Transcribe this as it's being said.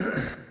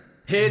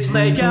It's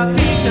like a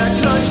pizza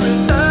crunch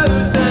without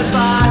the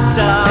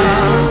batter.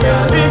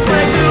 It's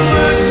like the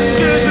wood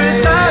juice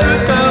without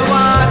the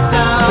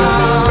water.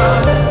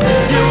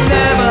 You'll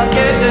never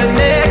get the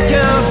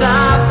knickers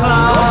off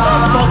her. What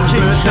a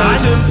fucking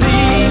chance. Some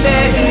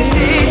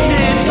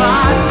premeditated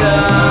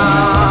batter.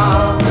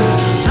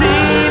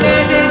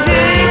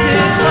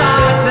 Premeditated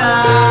batter.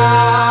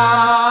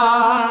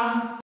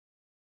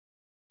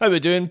 How we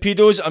doing,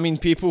 pedos? I mean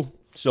people.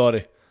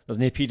 Sorry, there's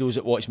no pedos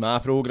that watch my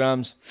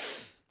programmes.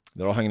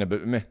 They're all hanging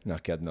about with me. Nah,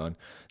 kidding on.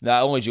 Nah,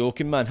 only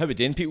joking, man. How we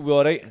doing, people? We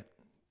alright?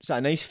 Is that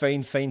a nice,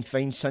 fine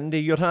Sunday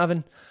you're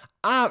having?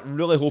 I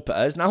really hope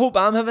it is. And I hope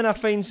I'm having a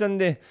fine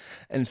Sunday.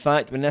 In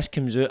fact, when this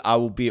comes out, I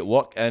will be at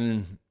work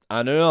in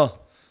an hour.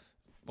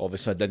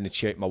 Obviously, I didn't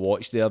check my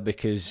watch there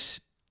because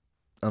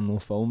I'm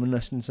not filming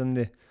this on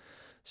Sunday.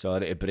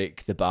 Sorry to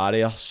break the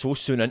barrier so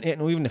soon into it.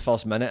 Not even the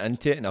first minute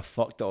into it, and I've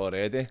fucked it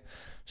already.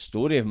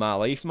 Story of my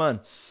life, man.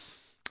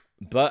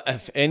 But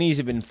if any's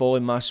have been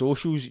following my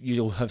socials,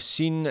 you'll have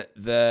seen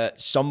that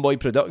Sunboy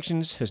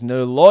Productions has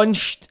now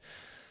launched.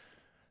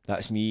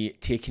 That's me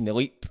taking the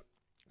leap.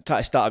 Try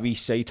to start a wee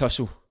side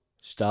hustle.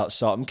 Start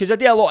something. Because I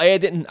do a lot of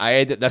editing. I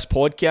edit this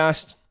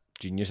podcast.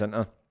 Genius, isn't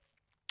I?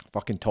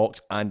 Fucking talks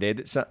and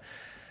edits it.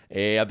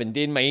 I've been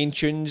doing my own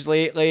tunes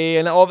lately.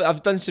 And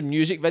I've done some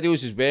music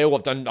videos as well.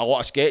 I've done a lot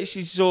of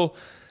sketches. So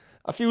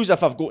I feel as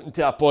if I've gotten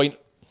to a point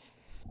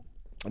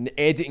in the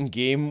editing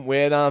game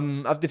where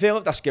I've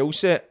developed a skill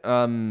set,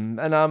 and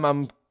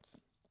I'm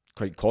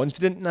quite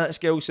confident in that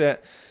skill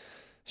set.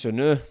 So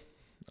now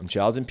I'm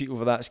charging people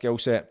for that skill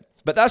set.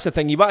 But that's the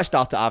thing, you want to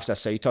start it after a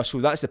side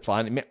hustle. That's the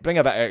plan, to bring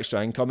a bit of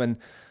extra income in.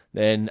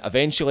 Then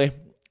eventually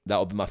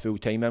that'll be my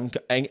full-time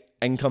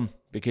income,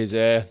 because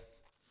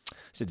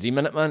it's a dream,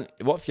 innit, man?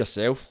 You work for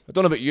yourself. I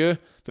don't know about you,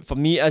 but for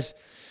me it is.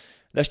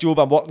 This job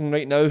I'm working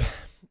right now,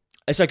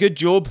 it's a good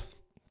job.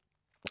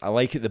 I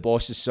like it, the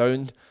boss's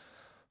sound.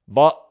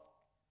 But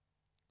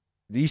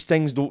these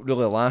things don't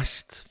really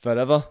last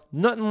forever.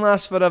 Nothing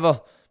lasts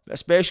forever.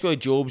 Especially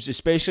jobs,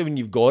 especially when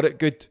you've got it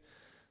good.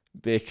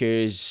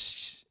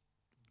 Because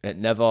it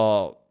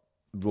never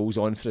rolls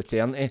on for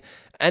eternity.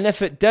 And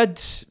if it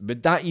did,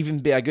 would that even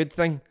be a good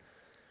thing?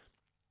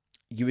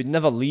 You would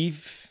never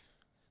leave.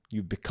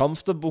 You'd be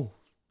comfortable.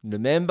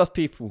 Remember,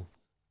 people,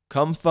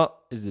 comfort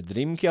is the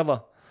dream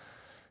killer.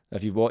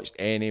 If you've watched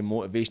any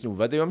motivational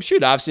video, I'm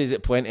sure I've said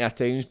it plenty of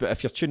times, but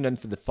if you're tuning in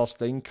for the first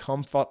time,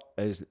 comfort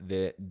is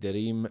the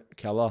dream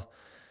killer.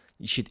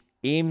 You should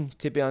aim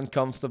to be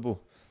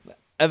uncomfortable.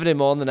 Every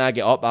morning I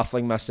get up, I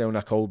fling myself in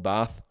a cold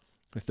bath,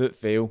 without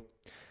fail.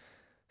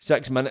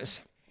 6 minutes,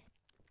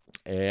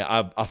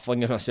 I fling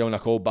myself in a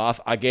cold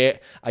bath. I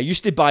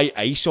used to buy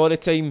ice all the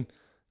time,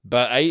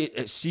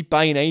 but see,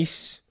 buying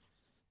ice,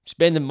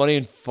 spending money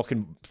on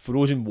fucking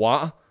frozen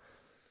water,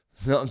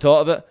 you know what I'm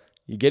talking about?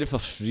 You get it for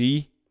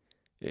free.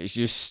 It's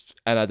just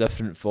in a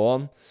different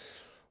form.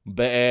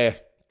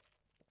 But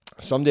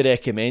somebody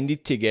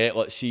recommended to get,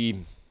 let's see,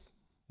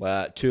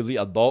 2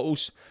 litre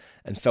bottles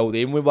and fill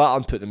them with water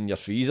and put them in your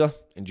freezer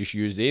and just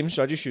use them.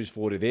 So I just use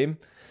 4 of them.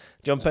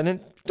 Jump in and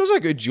does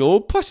a good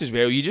job. Plus as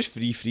well, you just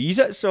freeze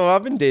it. So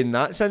I've been doing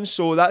that since.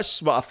 So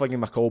that's what I fling in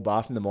my cold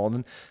bath in the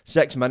morning.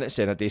 6 minutes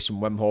and I do some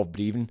Wim Hof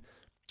breathing.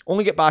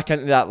 Only get back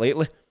into that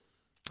lately.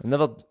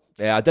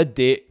 I did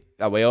date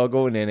a while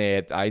ago, and then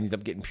I ended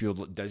up getting pure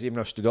dizzy when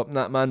I stood up in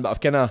that, man. But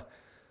I've kind of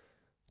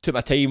took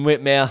my time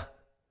with me,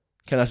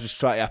 kind of just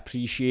try to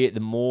appreciate the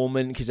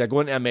moment, because I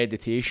go into a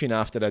meditation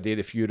after I did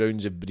a few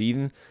rounds of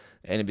breathing.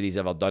 Anybody's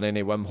ever done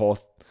any Wim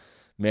Hof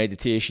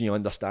meditation, you'll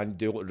understand,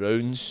 do little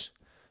rounds.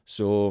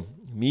 So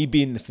me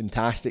being the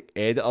fantastic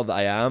editor that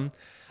I am,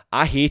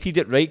 I hated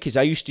it, right? Because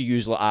I used to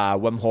use like a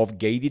Wim Hof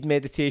guided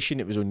meditation.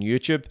 It was on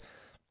YouTube,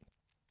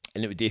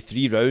 and it would do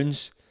 3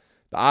 rounds.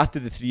 But after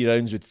the 3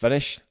 rounds would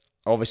finish,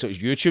 obviously it was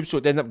YouTube, so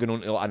it ended up going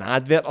on to like an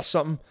advert or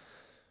something.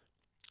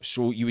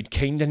 So you would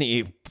kind of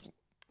need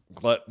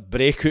to like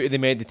break out of the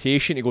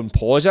meditation to go and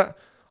pause it,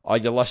 or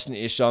you're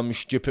listening to some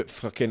stupid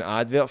fucking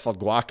advert for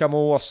guacamole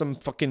or some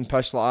fucking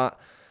piss like that.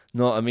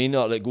 Know what I mean?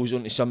 Or it goes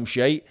on to some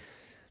shite.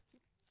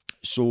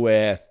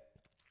 So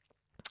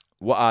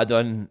what I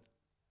done,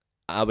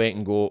 I went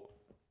and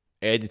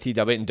I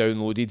went and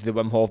downloaded the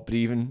Wim Hof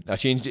breathing. I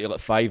changed it to like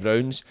 5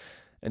 rounds.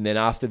 And then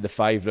after the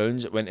 5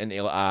 rounds, it went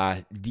into like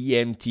a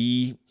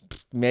DMT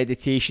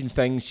meditation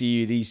thing.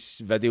 See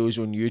these videos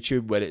on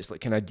YouTube where it's like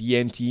kind of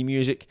DMT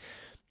music.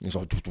 It's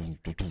all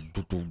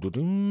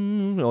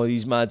all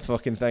these mad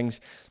fucking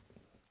things.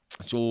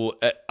 So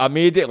I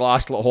made it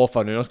last like half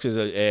an hour because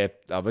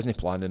I wasn't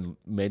planning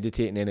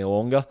meditating any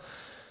longer.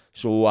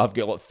 So I've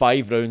got like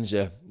 5 rounds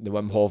of the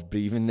Wim Hof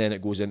breathing, then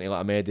it goes into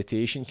like a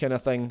meditation kind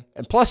of thing.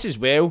 And plus as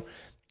well,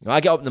 when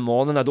I get up in the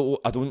morning, I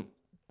don't.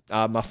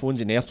 My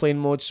phone's in airplane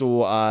mode,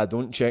 so I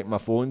don't check my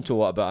phone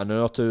till about an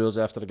hour, 2 hours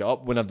after I get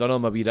up, when I've done all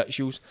my wee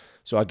rituals.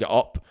 So I get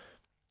up,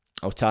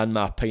 I'll tan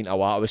my pint of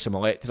water with some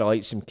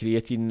electrolytes, some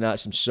creatine and that,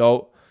 some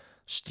salt,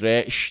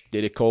 stretch,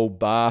 do the cold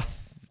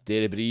bath, do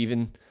the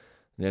breathing,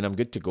 and then I'm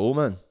good to go,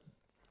 man.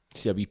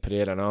 See a wee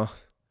prayer and all.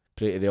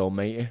 Pray to the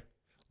Almighty.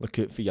 Look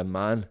out for your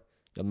man.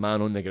 your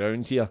man on the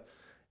ground here.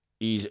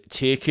 He's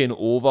taking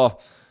over,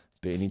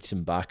 but he needs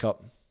some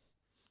backup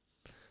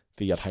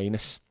for your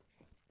highness.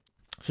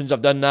 Since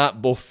I've done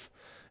that, both,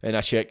 and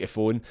I check your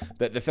phone.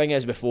 But the thing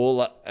is, before,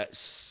 like,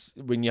 it's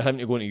when you're having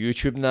to go into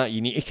YouTube and that,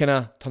 you need to kind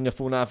of turn your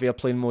phone off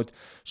airplane mode.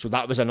 So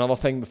that was another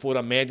thing. Before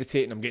I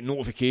meditate and I'm getting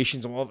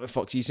notifications and what the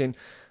fuck's he saying?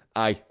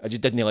 I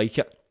just didn't like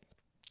it.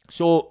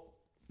 So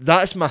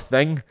that's my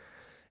thing.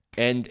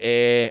 And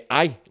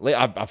I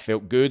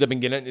felt good. I've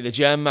been getting into the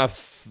gym.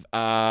 I've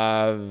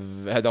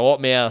had a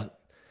lot more.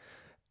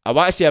 I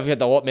want to say I've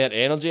had a lot more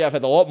energy. I've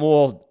had a lot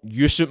more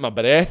use of my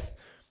breath.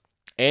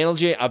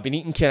 Energy. I've been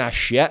eating kind of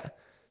shit.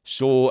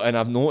 So, and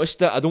I've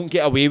noticed it. I don't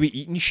get away with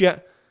eating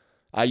shit.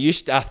 I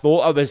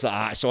thought I was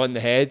like, it's on the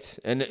head.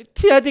 And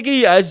to a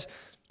degree it is.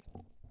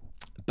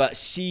 But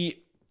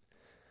see,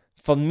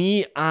 for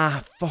me,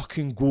 I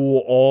fucking go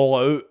all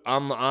out.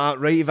 I'm like,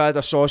 right, if I had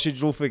a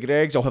sausage roll for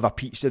Greg's, I'll have a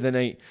pizza the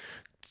night.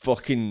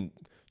 Fucking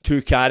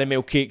 2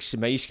 caramel cakes,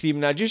 some ice cream.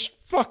 And I just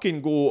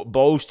fucking go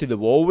balls to the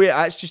wall with it.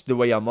 That's just the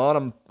way I'm on.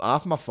 I'm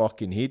off my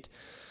fucking head.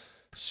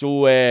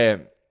 So,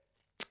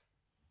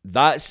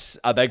 that's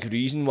a big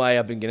reason why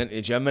I've been getting into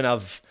the gym.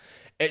 And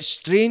it's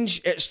strange.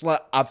 It's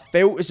like I've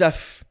felt as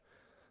if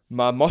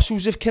my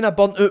muscles have kind of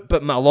burnt out,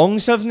 but my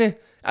lungs haven't.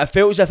 I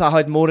felt as if I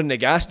had more in the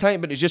gas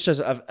tank, but it's just as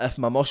if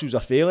my muscles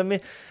are failing me.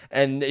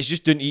 And it's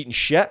just doing eating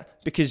shit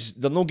because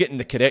they're not getting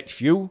the correct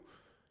fuel.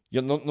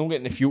 You're not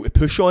getting the fuel to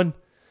push on.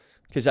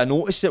 Because I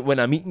notice that when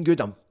I'm eating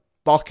good, I'm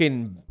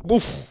fucking...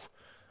 Oof,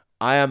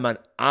 I am an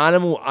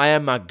animal. I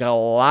am a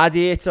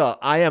gladiator.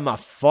 I am a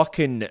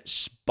fucking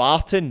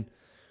Spartan.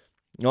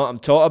 You know what I'm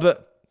talking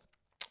about?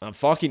 I'm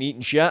fucking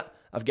eating shit.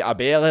 I've got a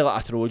belly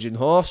like a Trojan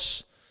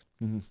horse.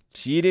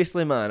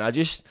 Seriously, man.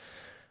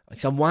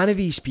 I'm one of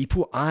these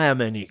people. I am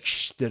an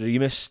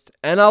extremist.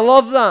 And I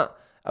love that.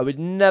 I would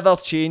never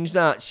change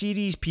that. See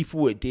these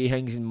people that do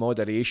things in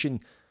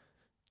moderation.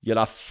 You're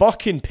a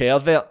fucking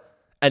pervert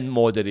in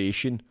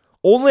moderation.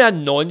 Only a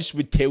nonce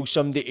would tell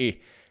somebody to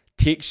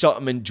take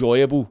something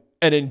enjoyable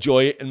and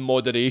enjoy it in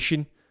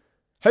moderation.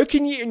 How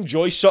can you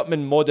enjoy something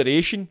in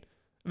moderation?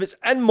 If it's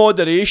in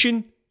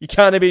moderation, you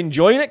can't be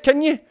enjoying it,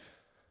 can you?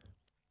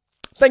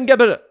 Think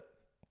about it.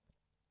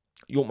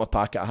 You want my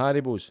packet of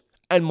Haribos.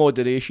 In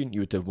moderation, you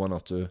would have 1 or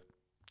 2.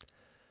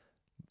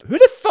 Who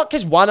the fuck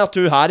has 1 or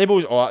 2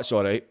 Haribos? Oh, that's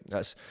alright.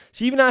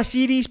 See, when I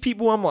see these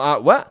people, I'm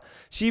like, what?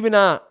 See, when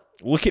I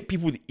look at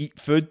people that eat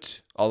food,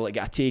 or like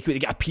get a takeaway, they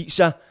get a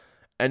pizza,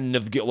 and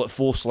they've got like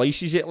 4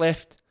 slices it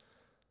left.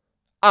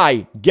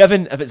 Aye,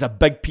 given if it's a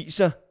big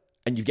pizza,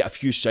 and you've got a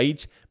few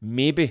sides,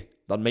 maybe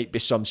there might be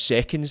some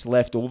seconds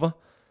left over.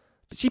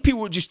 But see,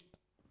 people just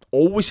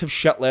always have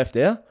shit left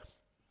there.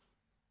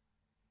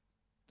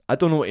 I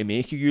don't know what to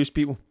make of you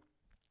people.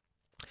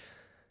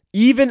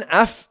 Even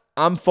if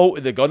I'm fault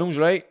of the gunnels,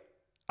 right,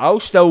 I'll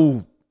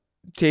still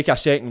take a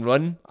second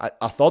run,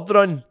 a third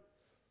run.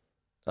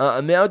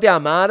 I mean, I'll do a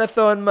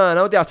marathon, man.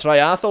 I'll do a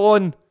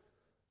triathlon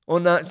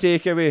on that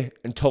takeaway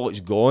until it's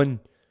gone.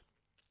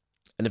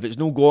 And if it's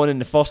no gone in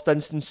the first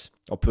instance,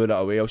 I'll put it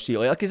away. I'll see it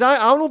later. Because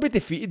I'll not be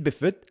defeated by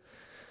food.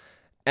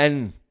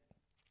 And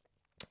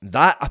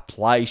that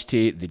applies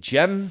to the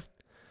gym.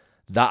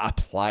 That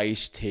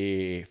applies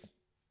to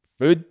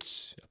food.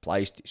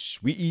 Applies to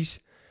sweeties.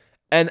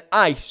 And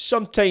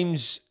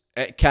sometimes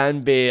it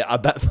can be a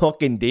bit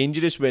fucking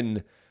dangerous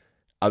when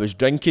I was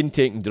drinking,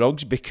 taking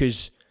drugs,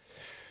 because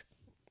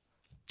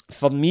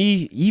for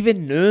me,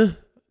 even now,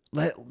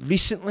 like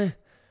recently,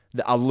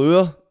 the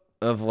allure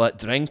of like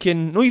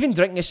drinking, not even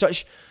drinking as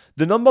such,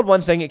 the number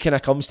one thing that kind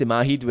of comes to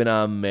my head when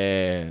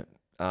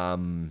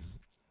I'm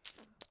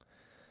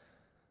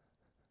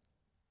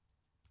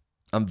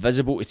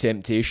visible to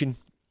temptation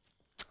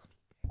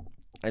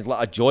is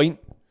like a joint.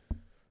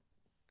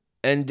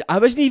 And I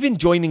wasn't even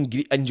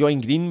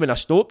enjoying green when I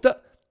stopped it.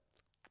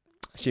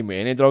 Same with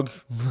any drug.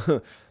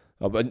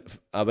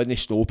 I wouldn't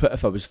stop it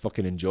if I was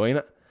fucking enjoying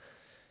it.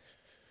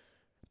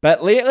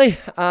 But lately,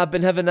 I've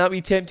been having that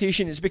wee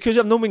temptation. It's because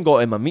I've not been got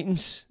in my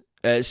meetings.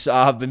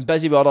 I've been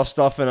busy with other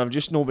stuff and I've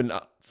just not been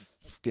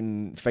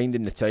fucking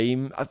finding the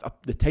time.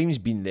 The time's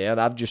been there,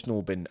 I've just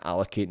not been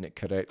allocating it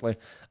correctly.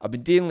 I've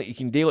been doing like, you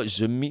can do like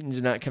Zoom meetings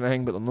and that kind of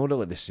thing, but they're not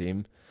really the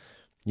same.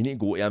 You need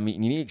to go to a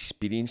meeting, you need to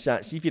experience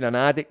that. See, if you're an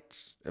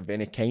addict of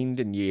any kind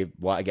and you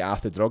want to get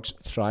off the drugs,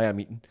 try a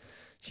meeting.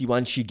 See,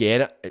 once you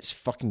get it, it's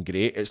fucking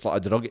great. It's like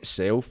a drug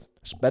itself,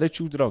 a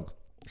spiritual drug.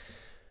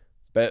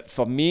 But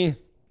for me,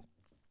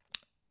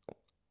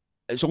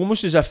 it's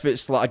almost as if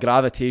it's like a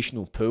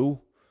gravitational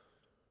pull.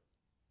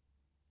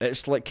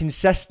 It's like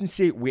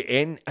consistency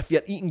within. If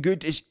you're eating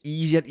good, it's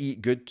easier to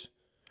eat good.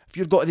 If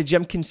you've got to the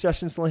gym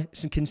consistently,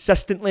 it's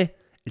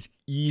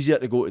easier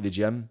to go to the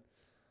gym.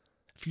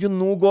 If you're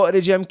not got to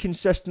the gym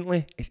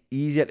consistently, it's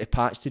easier to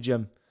patch the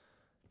gym.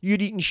 You're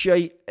eating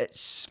shite,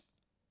 it's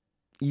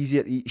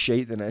easier to eat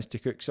shite than it is to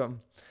cook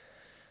something.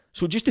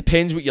 So it just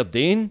depends what you're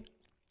doing.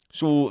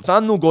 So if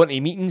I'm not going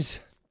to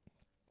meetings,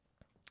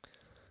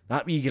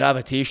 that wee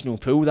gravitational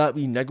pull, that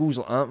wee niggles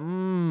like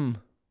that,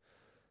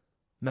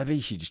 maybe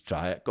you should just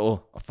try it.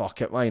 Go, oh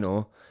fuck it, why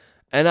not?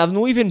 And I've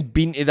not even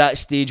been to that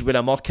stage where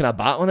I'm all kind of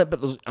battling it,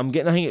 but I'm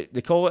getting, I think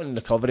they call it in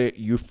recovery,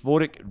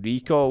 euphoric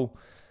recall.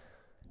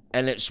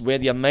 And it's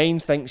where your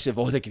mind thinks of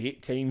all the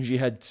great times you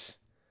had,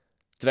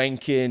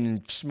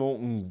 drinking,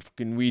 smoking,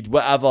 fucking weed,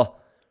 whatever.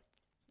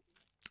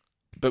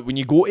 But when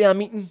you go to a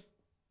meeting,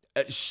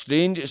 it's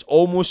strange. It's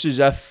almost as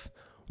if,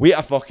 wait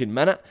a fucking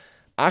minute.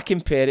 I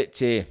compare it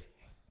to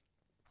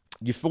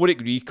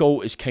euphoric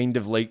recall is kind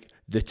of like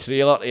the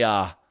trailer to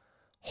a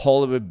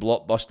Hollywood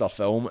blockbuster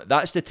film.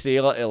 That's the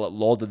trailer to like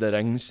Lord of the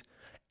Rings.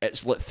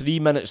 It's like 3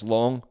 minutes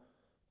long,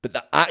 but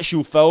the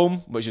actual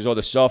film, which is all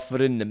the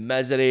suffering, the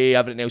misery,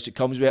 everything else that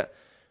comes with it,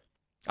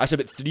 that's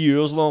about 3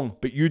 hours long.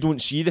 But you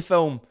don't see the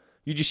film,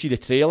 you just see the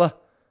trailer.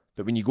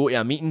 But when you go to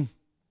a meeting,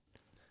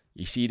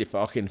 you see the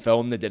fucking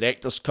film, the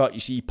director's cut, you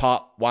see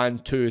part 1,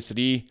 2,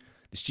 3,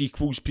 the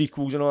sequels,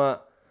 prequels and all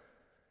that.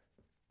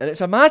 And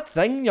it's a mad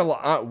thing, you're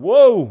like,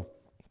 whoa.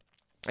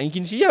 And you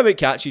can see how it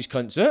catches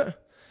cunts out.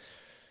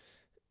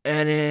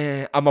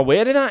 And I'm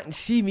aware of that, and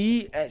see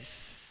me,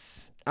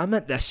 I'm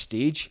at this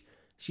stage.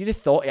 See the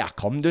thought of a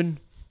come down,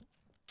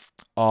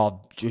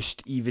 or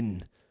just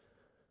even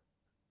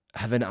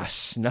having a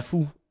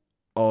sniffle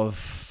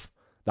of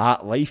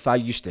that life I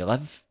used to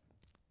live.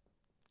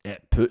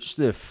 It puts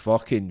the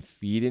fucking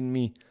fear in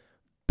me,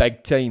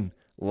 big time.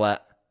 Like,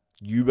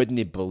 you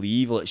wouldn't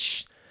believe. Like,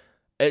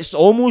 it's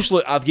almost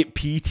like I've got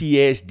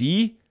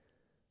PTSD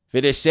for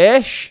the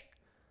sesh.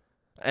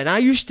 And I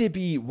used to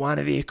be one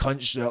of the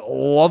cunts that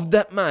loved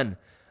it, man.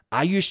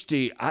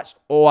 That's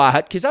all I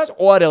had, because that's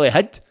all I really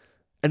had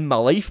in my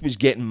life was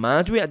getting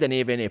mad with it. I didn't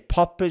have any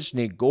purpose,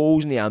 no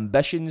goals, no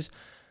ambitions.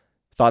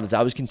 As far as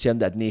I was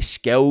concerned, I had no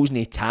skills,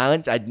 no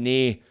talents, I had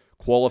no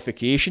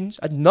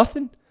qualifications. I had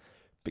nothing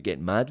but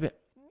getting mad with it.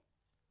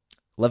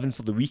 Living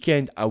for the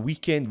weekend, a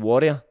weekend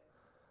warrior.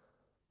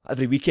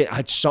 Every weekend I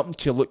had something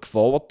to look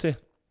forward to.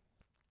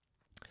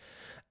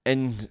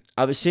 And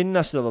I was saying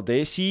this the other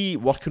day, see,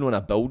 working on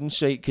a building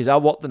site, because I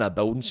worked on a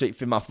building site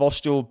for my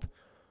first job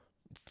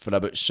for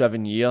about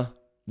 7 years.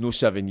 No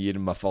 7 years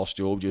in my first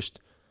job, just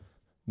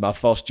my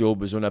first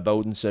job was on a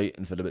building site,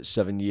 and for about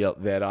 7 years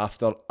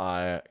thereafter,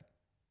 I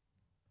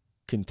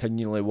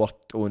continually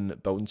worked on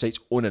building sites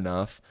on and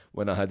off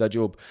when I had a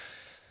job.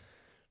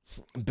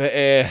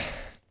 But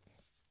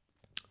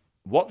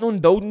working on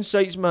building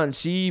sites, man,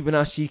 see, when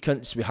I see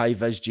cunts with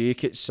high-vis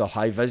jackets or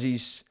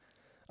high-vises,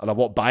 or I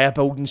walk by a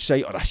building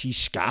site, or I see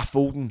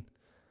scaffolding,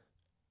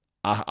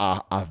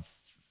 I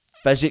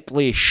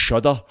physically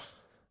shudder.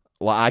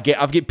 Like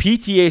I've got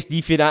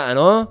PTSD for that and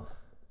all.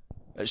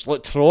 It's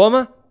like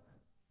trauma.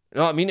 You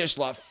know what I mean? It's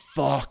like,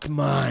 fuck,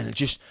 man.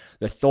 Just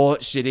the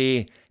thoughts of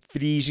the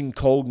freezing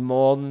cold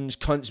mornings,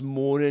 cunts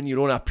moaning,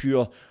 you're on a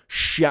pure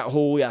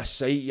shithole of a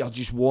site, you're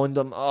just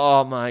wondering,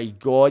 oh my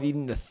God,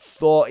 even the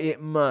thought of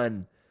it,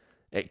 man.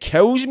 It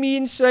kills me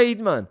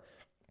inside, man.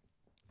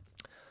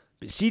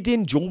 But see,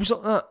 doing jobs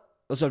like that,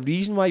 there's a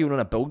reason why you're on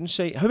a building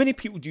site. How many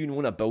people do you know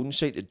on a building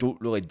site that don't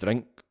really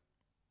drink?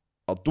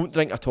 Or don't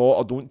drink at all,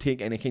 or don't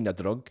take any kind of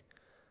drug?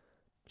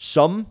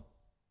 Some.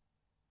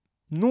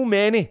 No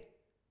many.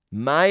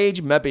 My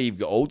age, maybe you've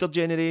got older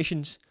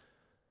generations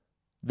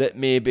that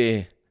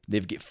maybe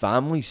they've got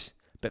families.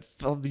 But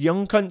for the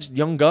young cunts,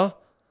 younger,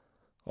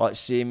 let's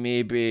say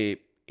maybe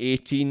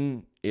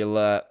 18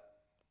 or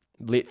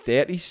late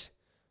 30s,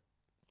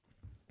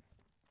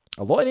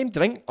 a lot of them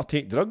drink or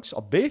take drugs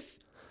or both.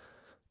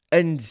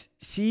 And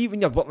see,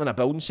 when you're working on a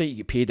building site, you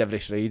get paid every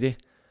Friday.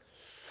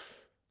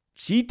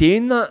 See,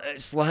 doing that,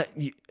 it's like,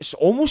 it's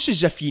almost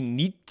as if you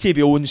need to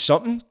be on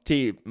something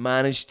to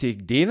manage to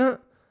do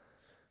that.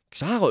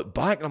 Because I look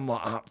back and I'm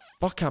like,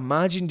 fuck,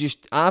 imagine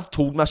just, I've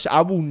told myself,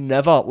 I will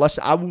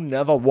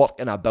never work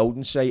in a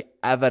building site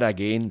ever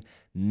again.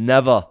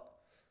 Never.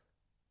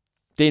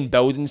 Doing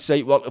building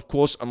site work, of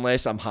course,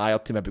 unless I'm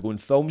hired to maybe go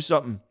and film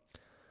something.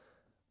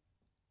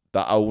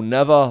 But I will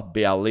never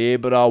be a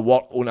labourer,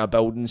 work on a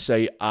building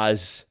site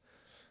as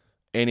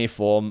any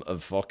form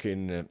of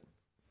fucking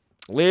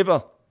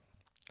labour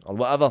or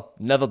whatever.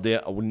 Never do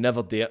it. I will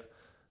never do it.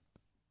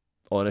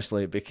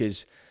 Honestly,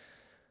 because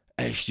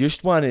it's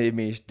just one of the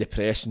most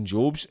depressing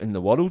jobs in the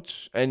world.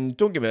 And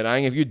don't get me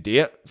wrong, if you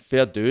do it,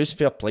 fair dues,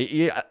 fair play to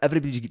you.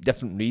 Everybody's got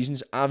different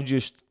reasons.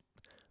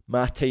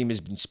 My time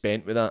has been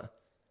spent with that.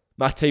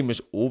 My time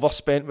was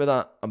overspent with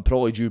that. I'm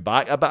probably due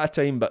back a bit of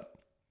time, but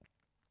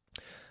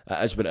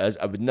it is what it is.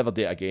 I would never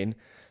do it again.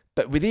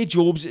 But with these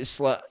jobs, it's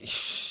like,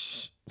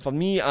 for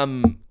me,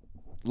 I'm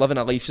living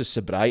a life of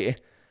sobriety.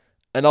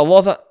 And I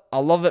love it. I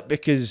love it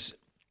because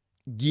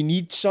you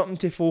need something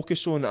to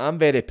focus on. I'm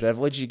very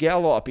privileged. You get a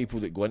lot of people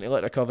that go into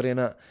like recovery and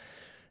that,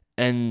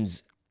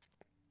 and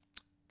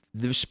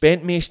they've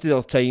spent most of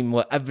their time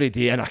like every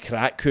day in a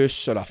crack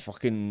house or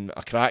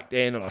a crack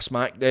den or a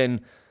smack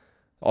den,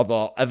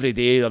 or every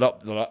day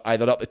they're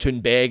either up the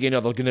tune begging or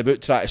they're going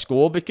about trying to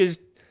score, because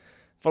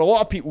for a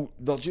lot of people,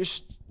 they're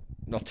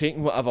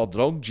taking whatever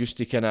drug just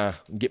to kind of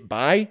get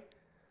by.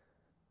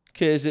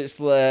 Because it's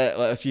like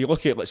if you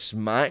look at like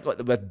smack, like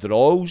the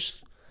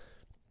withdrawals,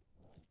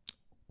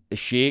 the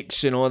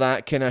shakes and all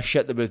that kind of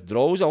shit, the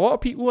withdrawals, a lot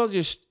of people are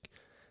just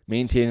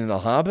maintaining their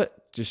habit,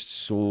 just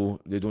so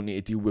they don't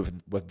need to deal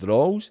with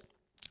withdrawals,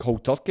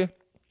 cold turkey.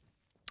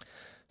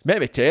 It's meant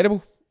to be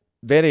terrible.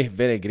 Very,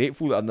 very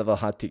grateful that I've never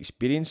had to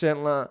experience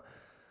anything like that.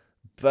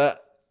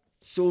 But,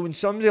 so when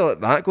somebody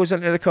like that goes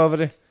into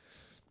recovery,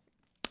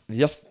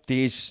 they're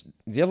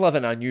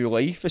living a new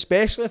life,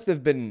 especially if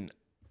they've been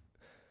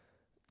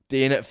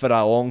doing it for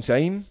a long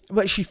time,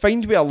 which you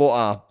find with a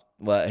lot of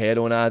like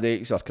heroin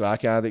addicts or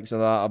crack addicts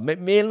and that.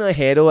 Mainly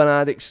heroin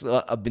addicts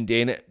that have been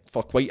doing it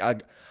for quite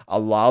a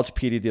large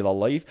period of their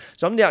life.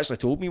 Somebody actually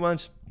told me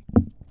once,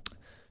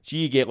 so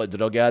you get like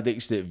drug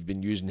addicts that have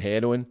been using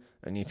heroin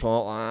and you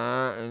talk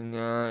like that, and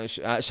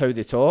that's how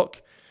they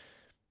talk.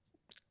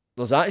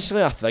 There's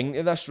actually a thing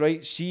to this,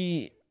 right?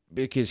 See,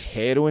 because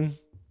heroin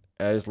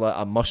is like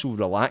a muscle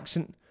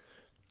relaxant.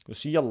 You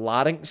see your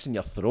larynx in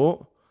your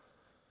throat.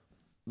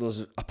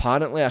 There's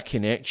apparently a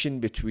connection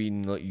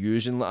between like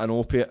using like an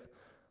opiate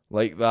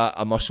like that,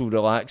 a muscle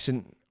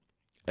relaxant,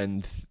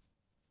 and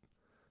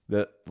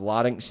the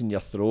larynx in your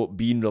throat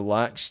being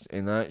relaxed,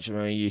 and that's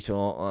why you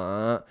talk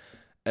like that.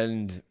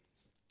 And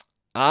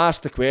I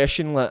asked the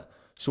question, like,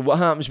 so what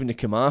happens when they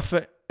come off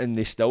it and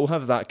they still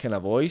have that kind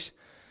of voice?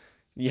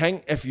 You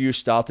think if you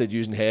started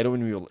using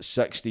heroin when you were like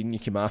 16, you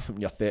came off it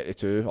when you're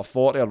 32 or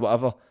 40 or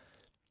whatever.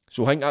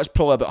 So I think that's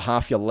probably about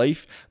half your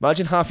life.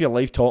 Imagine half your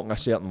life talking a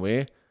certain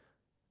way.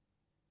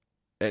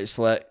 It's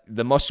like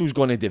the muscle's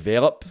going to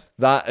develop.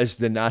 That is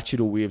the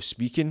natural way of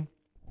speaking.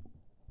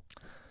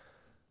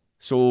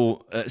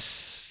 So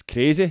it's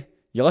crazy.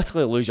 You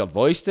literally lose your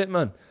voice to it,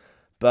 man.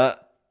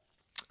 But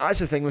that's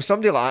the thing. When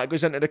somebody like that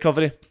goes into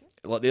recovery,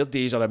 like their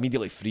days are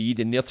immediately freed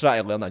and they're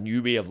trying to learn a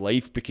new way of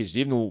life because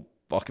they've no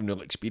fucking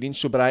real experience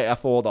sobriety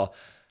before. They're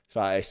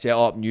trying to set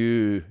up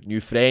new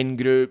friend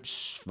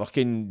groups.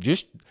 Fucking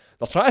just,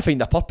 they're trying to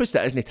find a purpose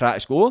that isn't trying to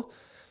score.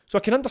 So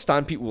I can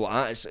understand people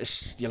like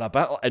that. You're a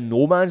bit in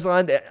no man's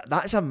land.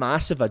 That's a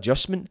massive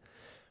adjustment.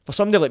 For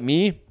somebody like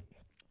me,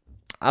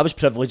 I was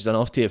privileged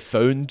enough to have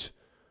found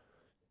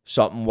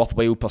something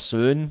worthwhile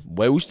pursuing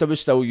whilst I was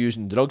still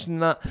using drugs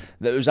and that.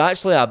 That was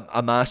actually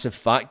a massive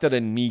factor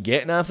in me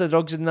getting after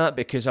drugs and that,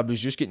 because I was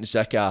just getting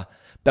sick of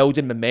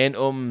building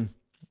momentum.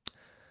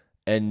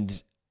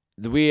 And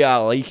the way I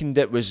likened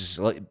it was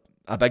like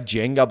a big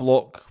Jenga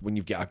block when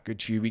you've got a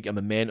good few weeks of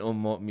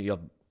momentum. You're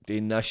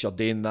doing this, you're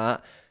doing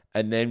that.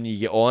 And then you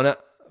get on it,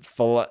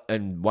 full it,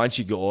 and once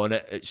you get on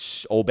it,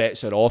 it's all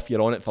bets are off.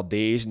 You're on it for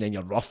days, and then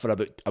you're rough for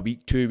about a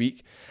week, 2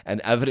 weeks,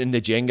 and everything in the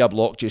Jenga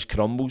block just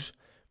crumbles.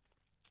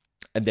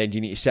 And then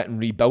you need to sit and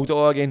rebuild it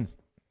all again.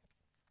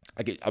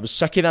 I was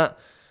sick of that.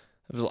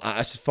 I was like,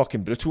 this is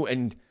fucking brutal.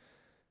 And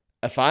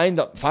if I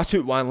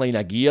took one line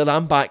of gear,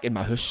 I'm back in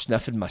my house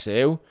sniffing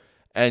myself.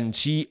 And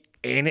see,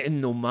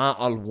 anything, no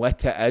matter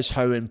what it is,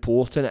 how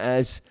important it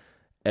is,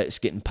 it's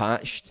getting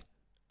patched.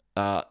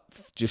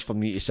 Just for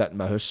me to sit in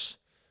my house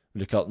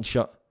with the curtains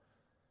shut,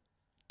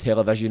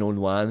 television on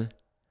one.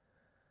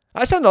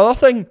 That's another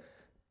thing.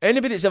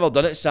 Anybody that's ever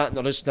done it, sat in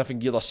their house sniffing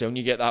gear themselves,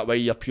 you get that way,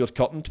 your pure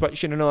curtain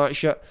twitching and all that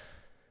shit.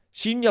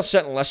 Seeing you're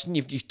sitting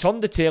listening, you've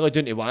turned the telly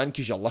down to one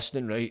because you're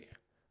listening, right?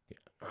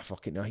 I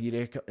fucking I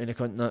hear any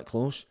cunt that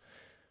close.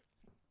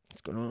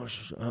 It's going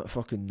on,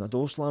 fucking a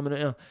door slamming at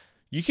you.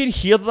 You can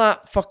hear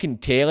that fucking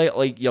telly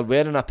like you're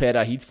wearing a pair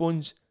of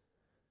headphones.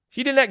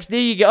 See, the next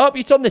day you get up,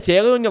 you turn the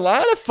telly on, you're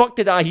like, how the fuck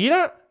did I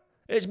hear it?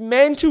 It's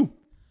mental.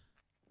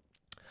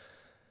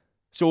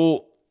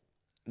 So,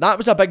 that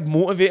was a big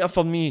motivator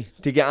for me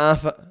to get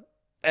off it.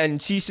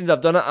 And see, since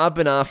I've done it, I've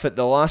been off it.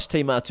 The last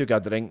time I took a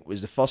drink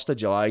was the 1st of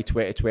July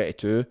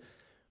 2022.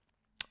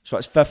 So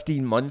that's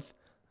 15 months.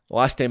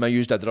 Last time I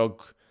used a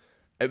drug,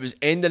 it was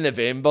end of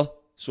November.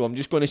 So I'm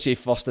just going to say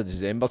 1st of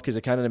December because I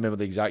can't remember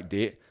the exact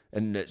date.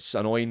 And it's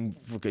annoying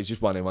because it's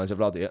just one of the ones I've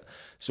read it.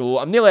 So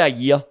I'm nearly a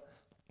year.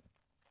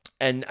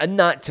 And in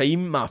that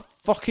time, my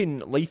fucking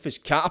life is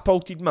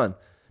catapulted, man.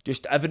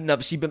 Just everything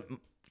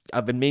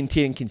I've been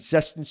maintaining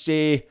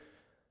consistency.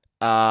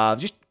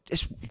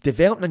 It's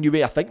developing a new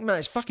way of thinking, man.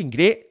 It's fucking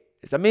great.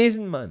 It's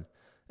amazing, man.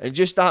 And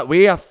just that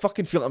way, I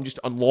fucking feel like I'm just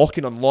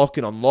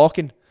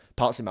unlocking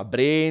parts of my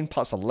brain,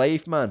 parts of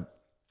life, man.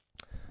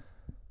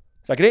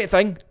 It's a great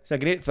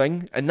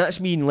thing. And that's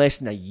me in less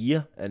than a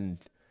year. And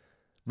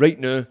right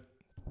now,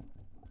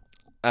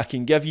 I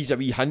can give you a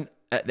wee hint.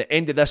 At the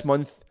end of this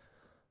month,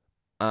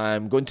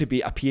 I'm going to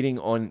be appearing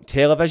on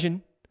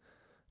television.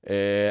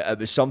 It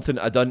was something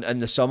I done in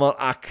the summer.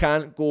 I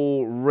can't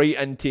go right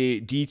into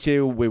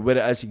detail with where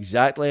it is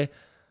exactly,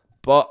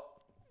 but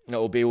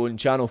it'll be on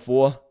Channel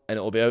 4 and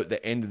it'll be out at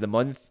the end of the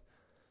month.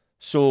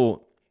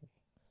 So,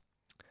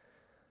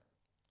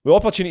 with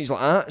opportunities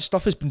like that,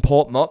 stuff has been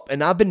popping up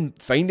and I've been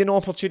finding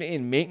opportunity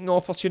and making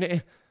opportunity.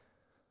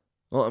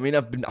 You know what I mean?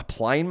 I've been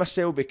applying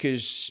myself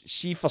because,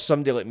 see, for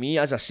somebody like me,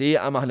 as I say,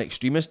 I'm an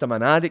extremist, I'm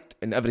an addict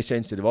in every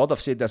sense of the word.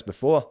 I've said this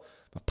before.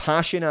 I'm a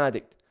passion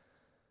addict.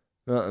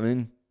 You know what I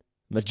mean?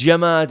 I'm a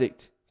gym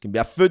addict. I can be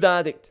a food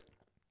addict.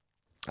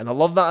 And I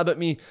love that about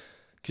me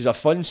because I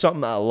find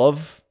something that I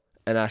love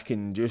and I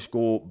can just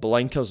go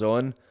blinkers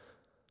on,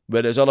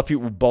 whereas other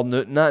people burn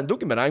out in that. And don't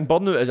get me wrong,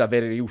 burnout is a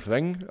very real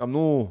thing. I'm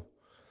no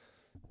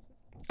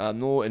I'm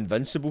not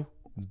invincible,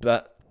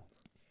 but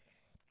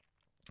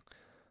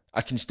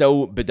I can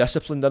still be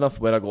disciplined enough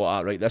where I go,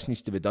 right, this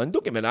needs to be done.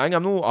 Don't get me wrong,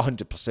 I'm not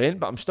 100%,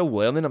 but I'm still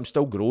learning, I'm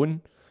still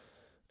growing,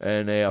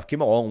 and I've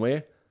come a long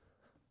way.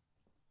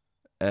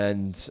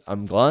 And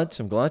I'm glad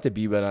to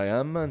be where I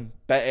am, man.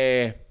 But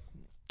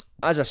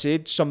as I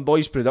said, Some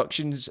Boys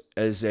Productions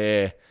is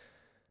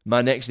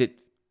my next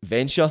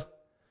venture,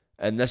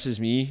 and this is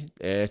me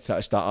trying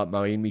to start up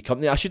my own wee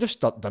company. I should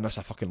have done this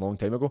a fucking long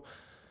time ago.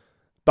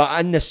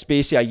 But in the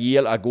space of a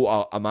year, I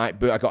got a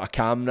MacBook, I got a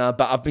camera,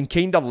 but I've been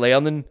kind of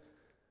learning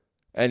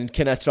and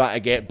kind of try to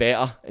get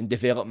better and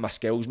develop my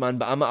skills, man.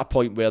 But I'm at a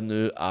point where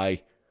now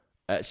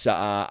it's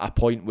at a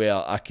point where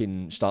I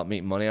can start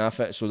making money off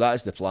it. So that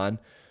is the plan.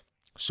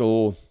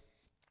 So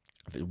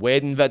if it's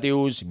wedding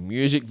videos,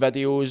 music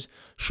videos,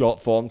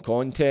 short form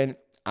content,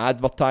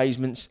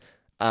 advertisements,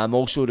 I'm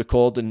also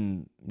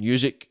recording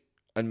music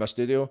in my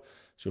studio.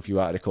 So if you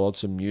want to record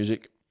some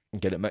music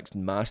and get it mixed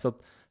and mastered,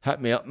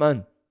 hit me up,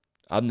 man.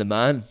 I'm the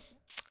man.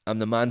 I'm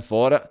the man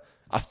for it.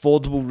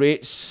 Affordable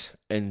rates,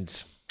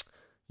 and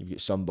you've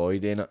got Some Boy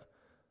doing it.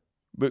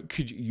 What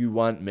could you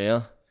want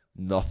more?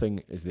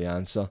 Nothing is the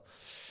answer.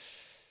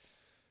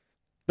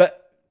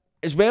 But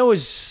as well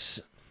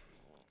as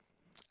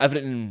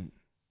everything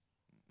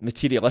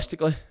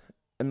materialistically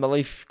in my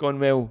life going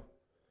well,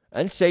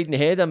 inside in the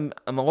head I'm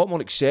a lot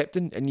more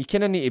accepting, and you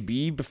kind of need to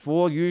be.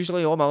 Before,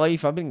 usually all my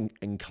life I've been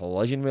in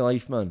collision with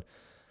life, man.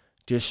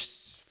 Just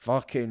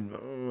fucking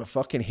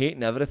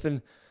hating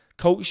everything.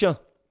 Culture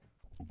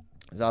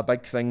is a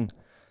big thing.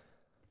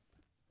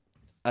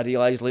 I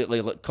realised lately,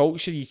 like,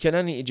 culture, you kind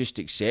of need to just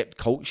accept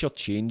culture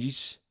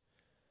changes.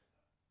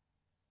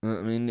 You know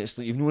what I mean? It's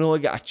like you've not really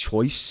got a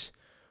choice,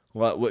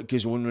 like what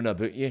goes on around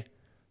about you,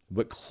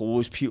 what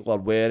clothes people are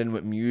wearing,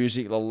 what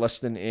music they're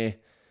listening to,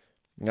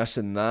 this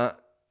and that.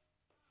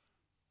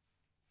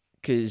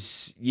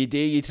 Because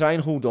you try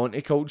and hold on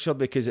to culture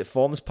because it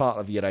forms part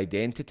of your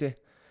identity,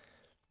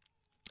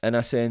 in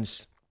a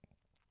sense.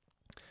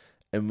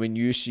 And when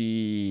you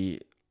see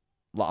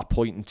like a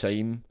point in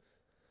time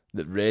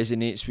that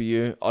resonates with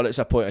you, or it's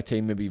a point in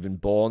time maybe you've been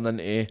born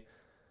into,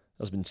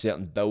 there's been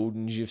certain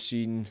buildings you've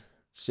seen,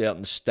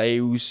 certain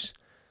styles,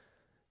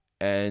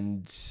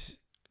 and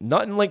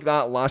nothing like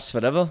that lasts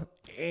forever.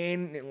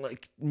 And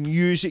like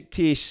music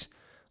tastes,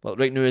 like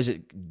right now, is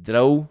it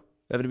drill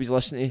everybody's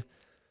listening to?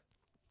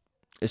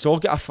 It's all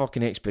got a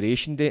fucking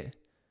expiration date.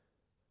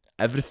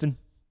 Everything,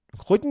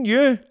 including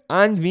you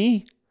and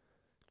me.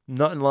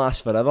 Nothing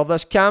lasts forever.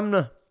 This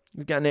camera,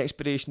 you've got an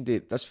expiration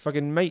date. This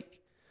fucking mic,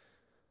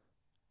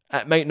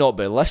 it might not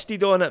be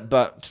listed on it,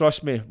 but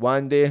trust me,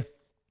 one day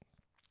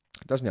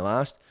it doesn't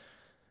last.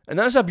 And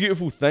that's a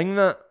beautiful thing,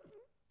 that,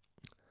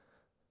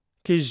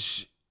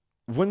 because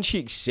once you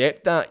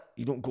accept that,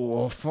 you don't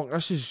go, oh fuck,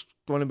 this is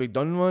going to be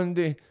done one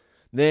day.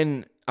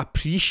 Then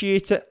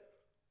appreciate it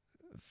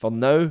for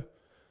now,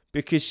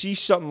 because see,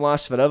 something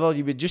lasts forever,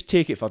 you would just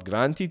take it for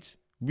granted.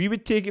 We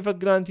would take it for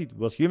granted.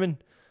 We're human.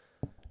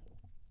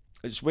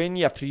 It's when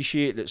you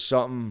appreciate that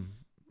something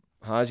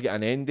has got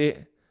an end date,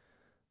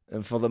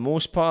 and for the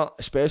most part,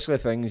 especially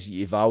things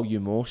you value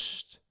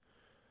most,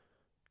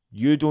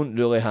 you don't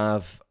really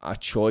have a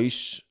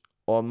choice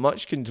or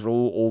much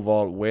control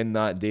over when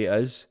that date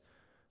is.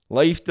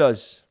 Life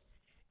does.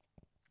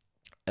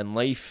 And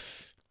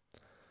life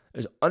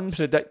is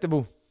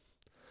unpredictable.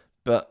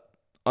 But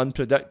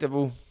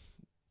unpredictable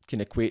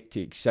can equate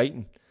to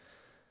exciting.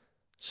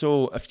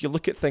 So if you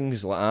look at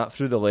things like that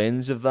through the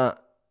lens of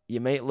that, you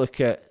might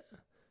look at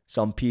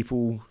some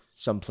people,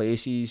 some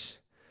places.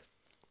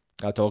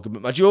 I talk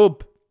about my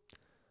job.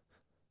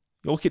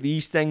 You look at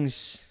these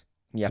things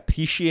and you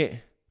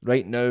appreciate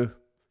right now,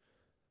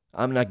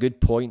 I'm in a good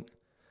point.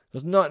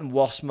 There's nothing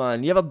worse,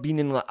 man. You ever been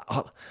in like...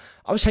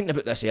 I was thinking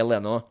about this earlier,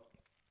 no?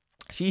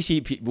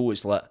 See people,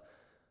 it's like,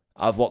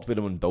 I've worked with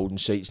them on building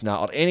sites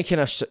now, or any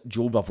kind of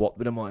job I've worked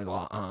with them on,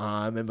 like,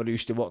 I remember I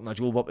used to work in a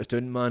job up the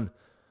town, man.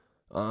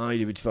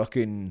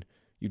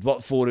 You'd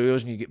work 4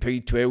 hours and you get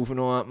paid 12 and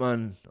all that,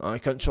 man.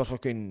 Cunts were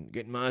fucking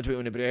getting mad with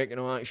on the break and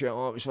all that shit. It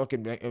was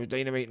fucking, it was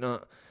dynamite and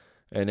that.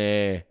 And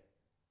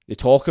they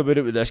talk about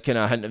it with this kind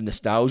of hint of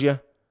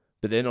nostalgia,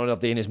 but then all they're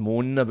doing is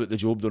moaning about the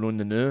job they're on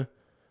the now.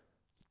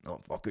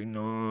 Fucking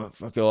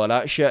all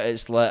that shit.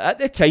 It's like, at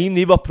the time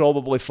they were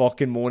probably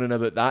fucking moaning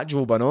about that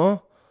job, I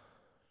know.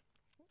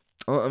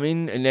 You know what I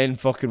mean? And then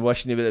fucking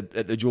wishing about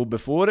the job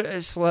before it.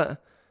 It's like,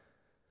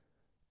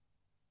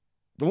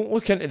 don't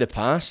look into the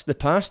past. The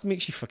past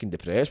makes you fucking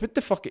depressed. What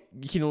the fuck?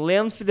 You can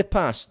learn from the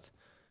past.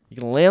 You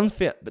can learn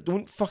from it, but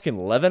don't fucking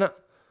live in it.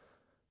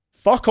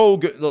 Fuck all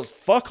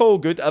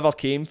good ever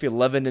came for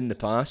living in the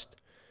past.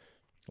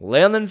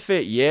 Learning from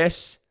it,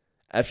 yes.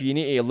 If you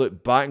need to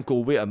look back and go,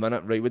 wait a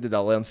minute, right, what did I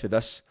learn from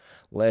this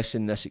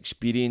lesson, this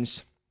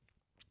experience?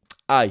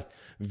 Aye,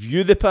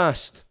 view the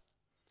past.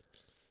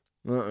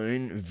 You know what I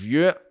mean?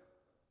 View it.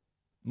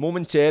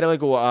 Momentarily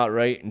go,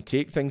 right, and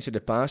take things to the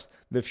past.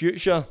 The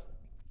future,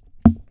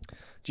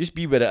 just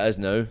be where it is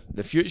now.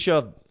 The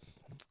future,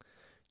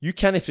 you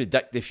can't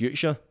predict the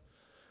future.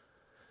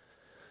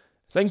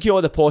 Think of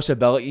all the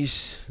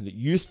possibilities that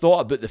you thought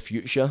about the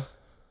future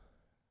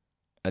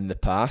in the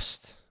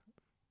past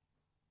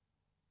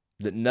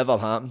that never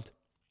happened.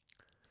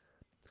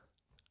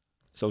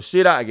 So I'll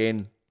say that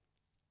again.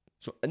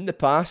 So in the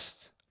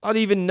past, or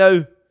even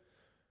now,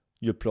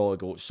 you've probably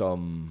got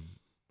some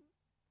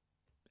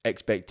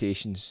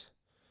expectations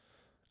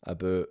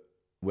about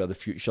where the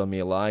future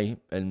may lie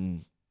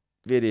in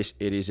various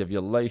areas of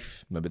your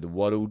life. Maybe the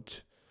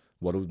world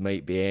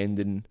might be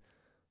ending,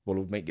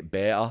 world might get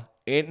better.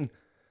 Anything.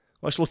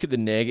 Let's look at the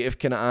negative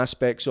kind of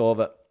aspects of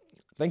it.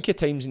 Think of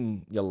times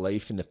in your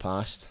life in the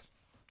past.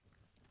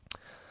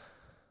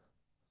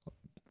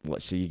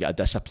 Let's say you get a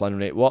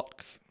disciplinary at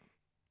work,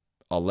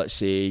 or let's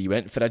say you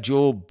went for a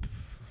job,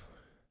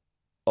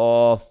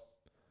 or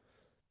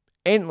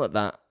anything like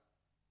that,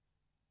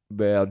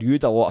 where you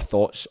had a lot of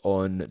thoughts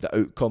on the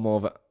outcome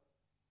of it,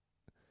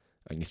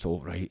 and you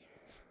thought, right,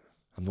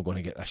 I'm not going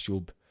to get this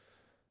job,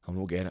 I'm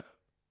not getting it,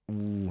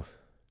 ooh,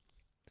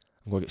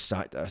 I'm going to get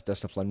sacked at this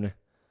disciplinary.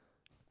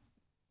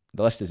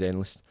 The list is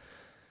endless.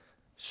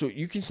 So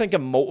you can think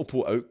of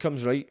multiple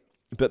outcomes, right?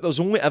 But there's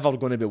only ever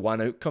going to be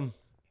one outcome.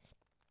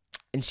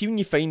 And see, when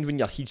you find when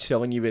your head's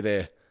filling you with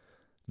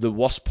the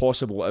worst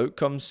possible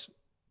outcomes,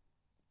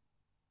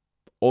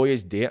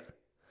 always do it.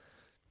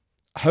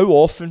 How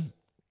often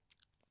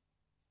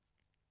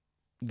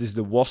does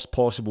the worst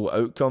possible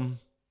outcome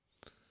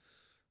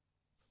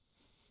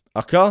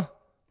occur?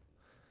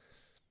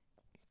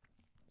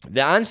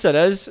 The answer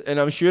is, and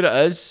I'm sure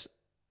it is,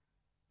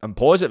 I'm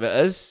positive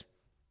it is,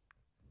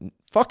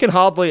 fucking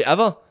hardly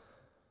ever.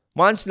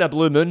 Once in a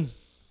blue moon.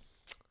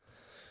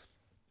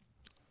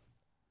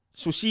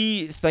 So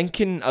see,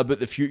 thinking about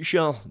the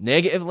future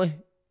negatively,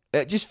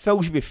 it just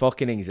fills you with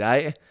fucking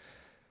anxiety.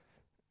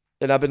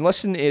 And I've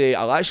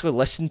actually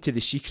listened to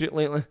The Secret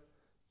lately.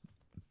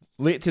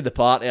 Late to the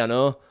party, I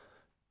know.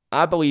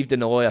 I believed in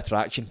the law of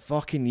attraction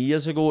fucking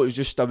years ago. It was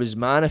just, I was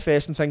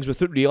manifesting things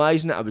without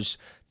realising it. I was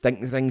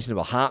thinking things that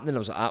were happening. I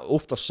was like, oh,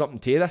 there's something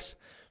to this.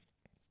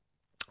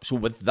 So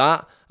with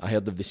that, I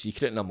heard of The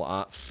Secret and I'm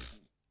like,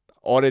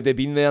 already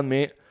been there,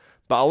 mate.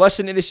 But I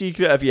listen to The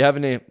Secret if you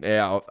haven't.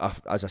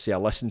 As I say, I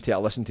listened to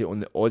it on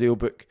the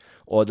audiobook,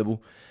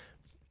 Audible.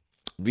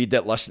 Read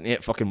it, listen to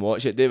it, fucking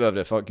watch it. Do whatever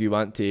the fuck you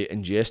want to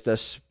ingest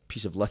this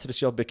piece of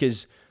literature,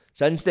 because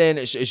since then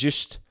it's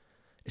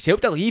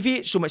helped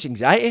alleviate so much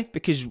anxiety,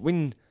 because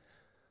when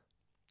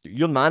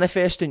you're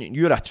manifesting,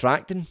 you're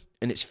attracting,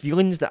 and it's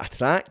feelings that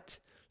attract.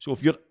 So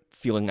if you're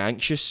feeling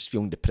anxious,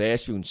 feeling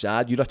depressed, feeling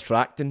sad, you're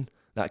attracting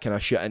that kind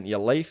of shit into your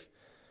life.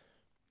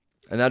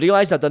 And I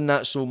realised I'd done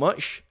that so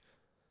much.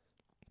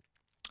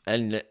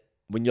 And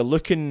when you're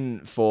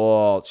looking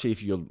for, say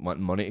if you're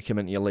wanting money to come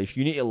into your life,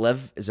 you need to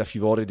live as if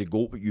you've already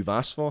got what you've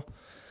asked for.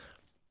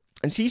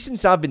 And see,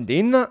 since I've been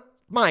doing that,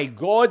 my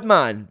God,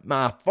 man,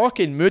 my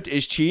fucking mood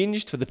has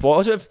changed for the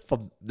positive,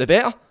 for the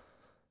better.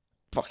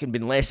 Fucking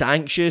been less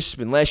anxious,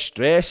 been less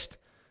stressed.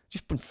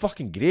 Just been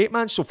fucking great,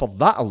 man. So for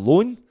that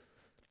alone,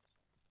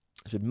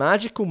 it's been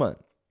magical, man.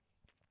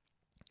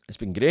 It's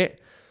been great.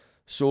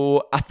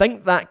 So I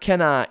think that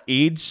kind of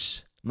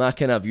aids my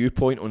kind of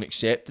viewpoint on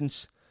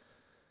acceptance.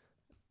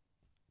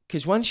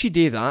 Because once you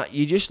do that,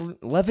 you just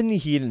live in the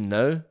here and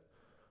now.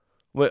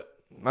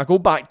 I go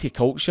back to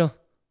culture.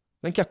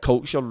 Think of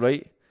culture,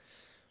 right?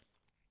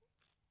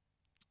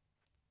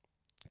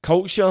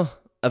 Culture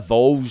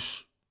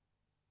evolves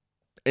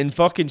in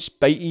fucking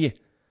spite of you.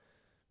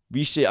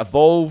 We say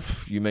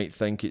evolve, you might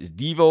think it's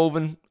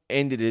devolving.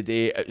 End of the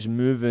day, it's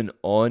moving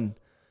on.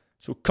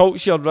 So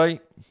culture,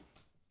 right,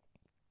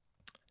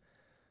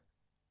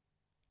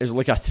 is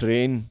like a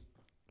train.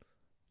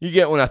 You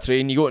get on a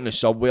train, you go on the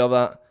subway or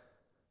that.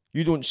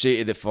 You don't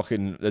say to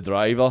the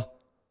driver,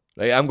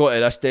 right, I'm going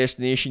to this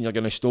destination, you're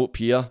going to stop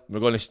here,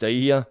 we're going to stay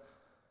here.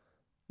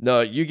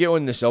 No, you get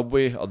on the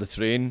subway or the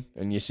train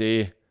and you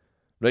say,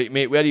 right,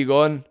 mate, where are you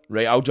going?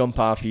 Right, I'll jump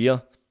off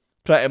here.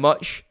 Pretty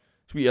much.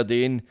 That's what you're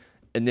doing.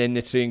 And then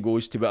the train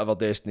goes to whatever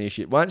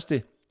destination it wants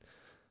to.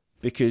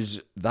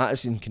 Because that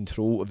is in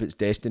control of its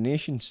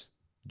destinations.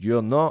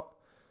 You're not.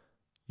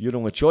 Your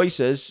only choice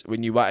is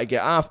when you want to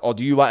get off, or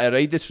do you want to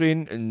ride the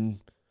train and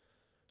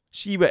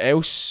see what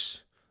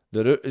else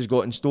the route has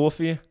got in store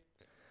for you?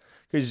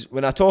 Because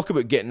when I talk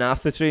about getting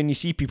off the train, you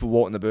see people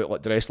walking about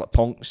like dressed like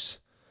punks,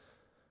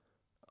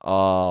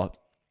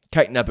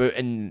 kicking about,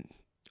 and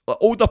like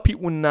older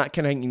people and that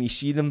kind of thing, and you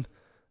see them,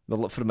 they're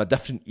like from a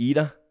different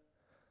era,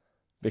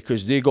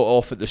 because they got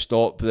off at the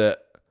stop that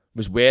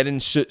was wearing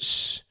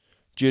suits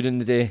during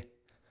the day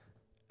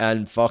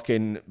and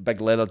fucking big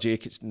leather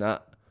jackets and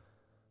that.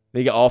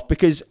 They get off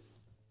because,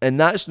 and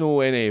that's no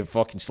any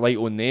fucking slight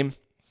on them.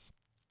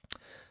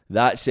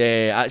 That's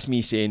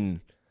me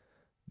saying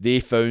they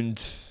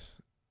found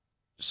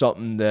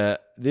something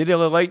that they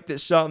really liked.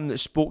 It's something that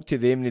spoke to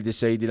them, and they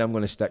decided, I'm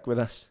going to stick with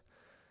this.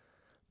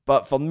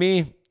 But for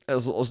me,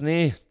 there's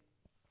no.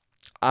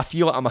 I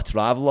feel like I'm a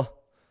traveller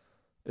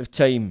of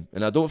time,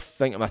 and I don't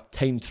think I'm a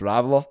time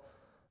traveller.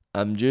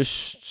 I'm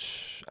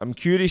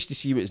curious to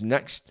see what's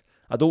next.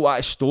 I don't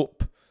want to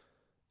stop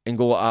and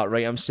go like that,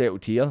 right, I'm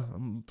settled here.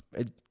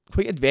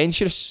 Quite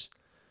adventurous.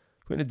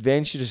 Quite an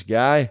adventurous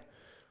guy.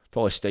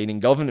 Probably staying in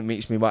government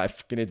makes me want to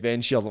fucking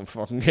adventure and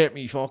fucking get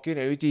me fucking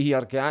out of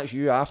here, catch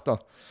you after.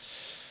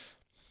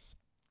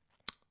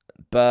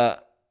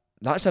 But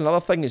that's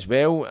another thing as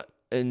well,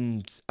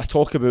 and I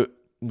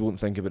don't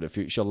think about the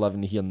future,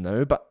 living here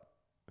now, but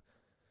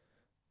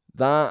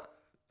that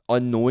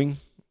unknowing,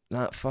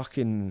 that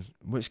fucking,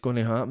 what's going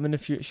to happen in the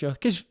future,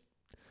 because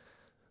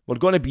we're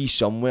going to be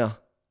somewhere.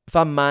 If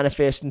I'm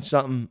manifesting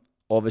something,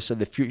 obviously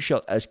the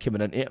future is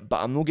coming into it,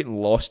 but I'm not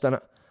getting lost in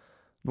it.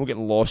 I'm not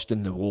getting lost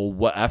in the whole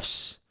what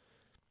ifs.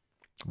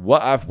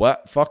 What if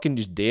what? Fucking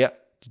just do it.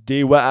 Just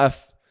do what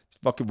if.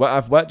 Fucking what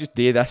if what? Just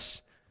do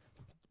this.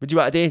 What do you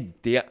want to do?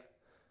 Do it.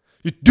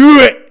 Just do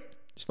it!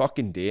 Just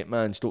fucking do it,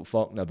 man. Stop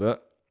fucking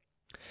about.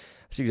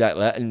 That's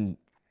exactly it. And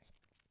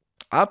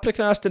I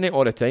procrastinate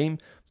all the time,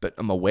 but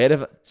I'm aware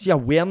of it. See,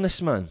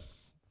 awareness, man.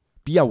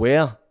 Be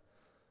aware.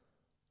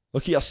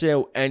 Look at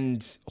yourself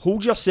and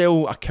hold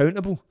yourself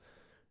accountable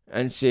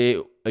and say,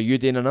 are you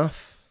doing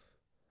enough?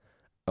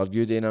 Are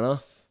you doing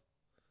enough?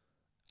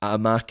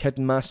 Am I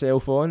kidding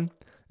myself on?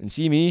 And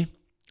see me,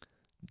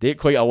 do it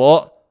quite a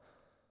lot.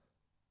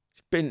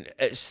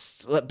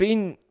 It's like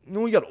being,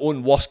 no, your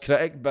own worst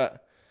critic,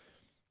 but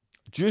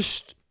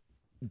just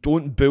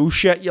don't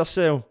bullshit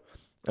yourself.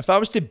 If I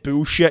was to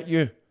bullshit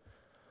you,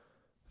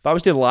 if I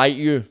was to lie to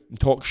you and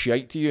talk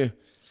shit to you,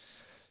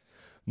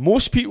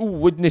 most people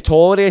wouldn't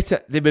tolerate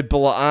it. They would be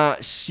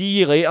like, see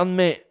you later,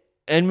 mate.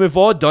 And we've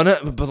all done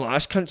it. We'd be like,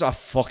 this cunt's a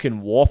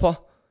fucking whopper.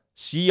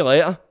 See you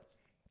later.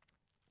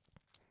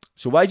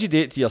 So why'd you do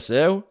it to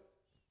yourself?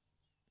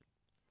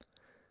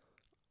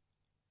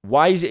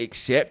 Why is it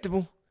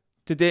acceptable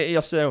to do it to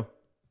yourself?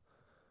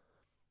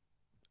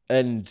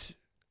 And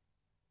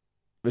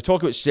we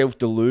talk about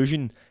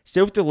self-delusion.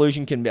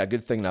 Self-delusion can be a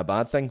good thing and a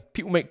bad thing.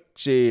 People might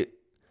say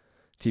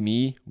to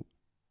me,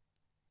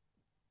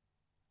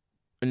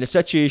 in the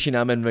situation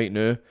I'm in right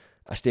now,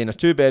 I stay in a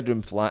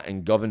 2-bedroom flat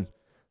in Govan.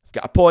 I've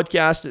got a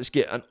podcast that's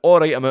got an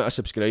alright amount of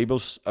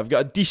subscribers. I've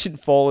got a decent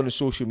following on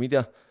social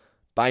media.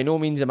 By no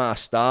means am I a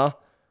star,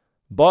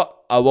 but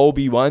I will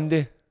be one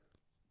day.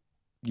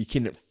 You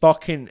can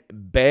fucking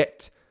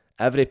bet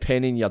every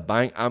penny in your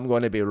bank I'm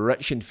going to be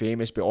rich and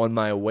famous beyond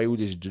my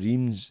wildest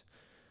dreams.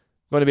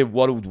 I'm going to be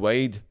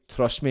worldwide.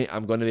 Trust me,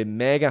 I'm going to be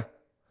mega.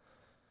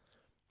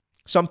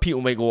 Some people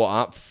might go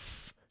up,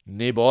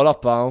 no bother,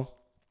 pal.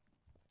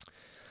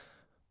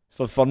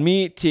 For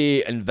me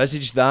to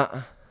envisage that,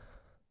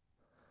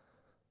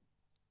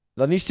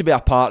 there needs to be a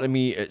part of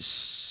me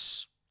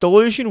it's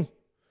delusional.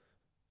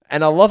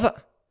 And I love it.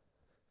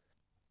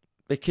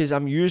 Because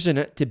I'm using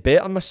it to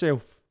better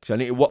myself. Because I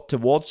need to work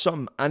towards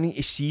something. I need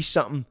to see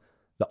something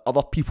that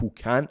other people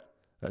can't.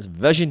 That's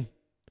vision.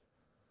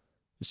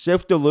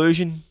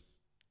 Self-delusion,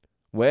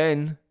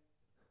 when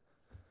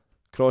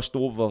crossed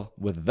over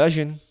with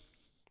vision,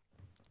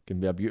 can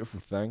be a beautiful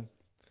thing.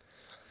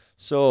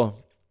 So,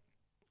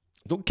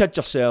 don't kid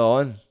yourself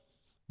on.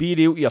 Be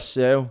real to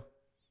yourself.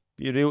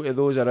 Be real to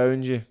those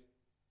around you.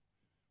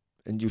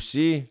 And you'll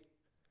see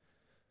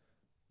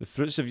the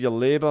fruits of your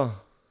labour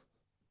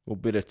will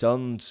be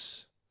returned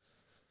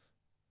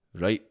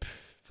ripe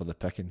for the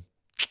picking.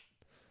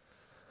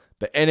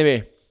 But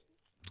anyway,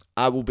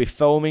 I will be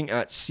filming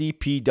at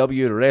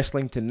CPW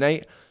Wrestling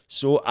tonight,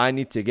 so I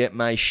need to get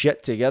my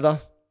shit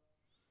together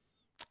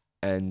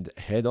and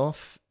head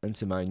off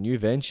into my new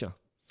venture.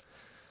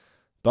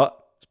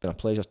 But it's been a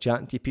pleasure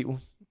chatting to you people.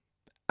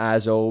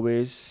 As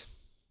always,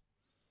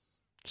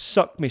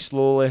 suck me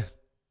slowly,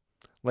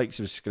 like,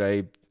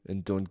 subscribe,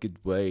 and don't get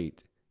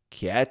wait.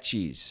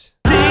 Catchies.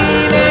 Leave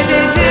it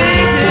and take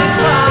it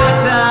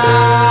part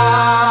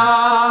time.